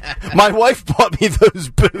 My wife bought me those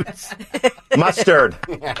boots. Mustard.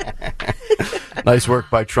 Nice work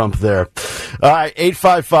by Trump there. All right,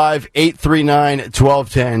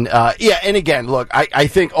 855-839-1210. Yeah, and again, look, I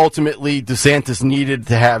think ultimately DeSantis needed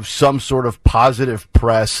to have some sort of positive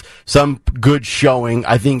press, some good showing.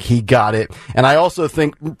 I think he got it. And I also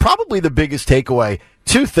think probably the biggest takeaway,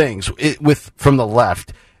 two things from the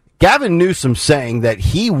left. Gavin Newsom saying that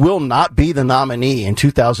he will not be the nominee in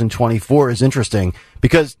 2024 is interesting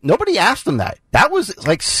because nobody asked him that. That was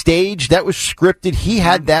like staged. That was scripted. He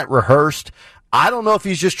had that rehearsed. I don't know if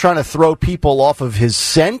he's just trying to throw people off of his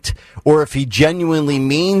scent or if he genuinely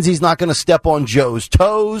means he's not going to step on Joe's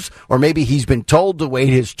toes, or maybe he's been told to wait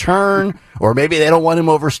his turn, or maybe they don't want him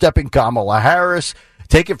overstepping Kamala Harris.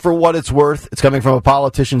 Take it for what it's worth. It's coming from a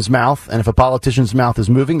politician's mouth, and if a politician's mouth is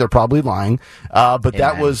moving, they're probably lying. But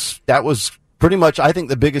Amen. that was pretty much, I think,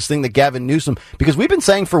 the biggest thing that Gavin Newsom, because we've been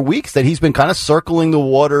saying for weeks that he's been kind of circling the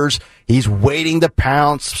waters. He's waiting to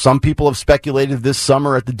pounce. Some people have speculated this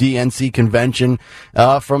summer at the DNC convention.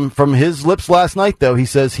 From his lips last night, though, he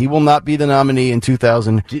says he will not be the nominee in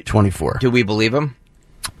 2024. Do we believe him?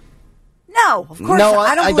 No, of course. No,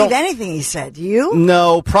 I don't I believe don't- anything he said. Do you?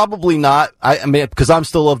 No, probably not. I mean, because I'm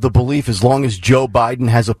still of the belief as long as Joe Biden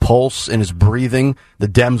has a pulse and is breathing, the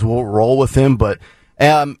Dems will roll with him. But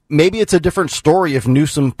maybe it's a different story if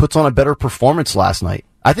Newsom puts on a better performance last night.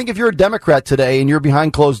 I think if you're a Democrat today and you're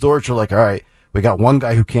behind closed doors, you're like, all right, we got one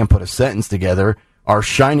guy who can't put a sentence together. Our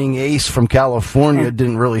shining ace from California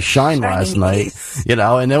didn't really shine last night, ace. you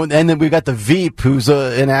know. And then we got the Veep, who's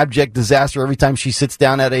an abject disaster every time she sits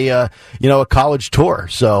down at a college tour.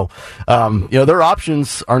 So, their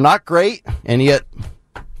options are not great, and yet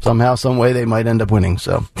somehow, some way, they might end up winning.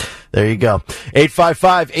 So, there you go.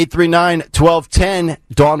 855-839-1210.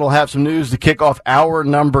 Dawn will have some news to kick off hour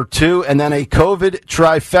number 2, and then a COVID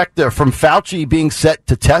trifecta from Fauci being set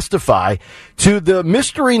to testify to the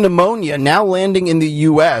mystery pneumonia now landing in the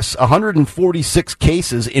U.S., 146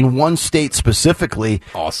 cases in one state specifically.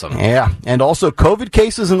 Awesome. Yeah, and also COVID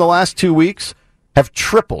cases in the last 2 weeks have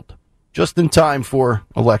tripled. just in time for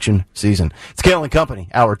election season. It's Kayal and Company,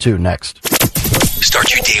 Hour 2 next.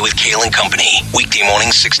 Start your day with Kayal and Company. Weekday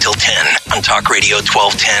mornings 6 till 10 on Talk Radio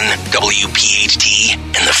 1210, WPHT,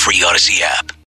 and the free Audacy app.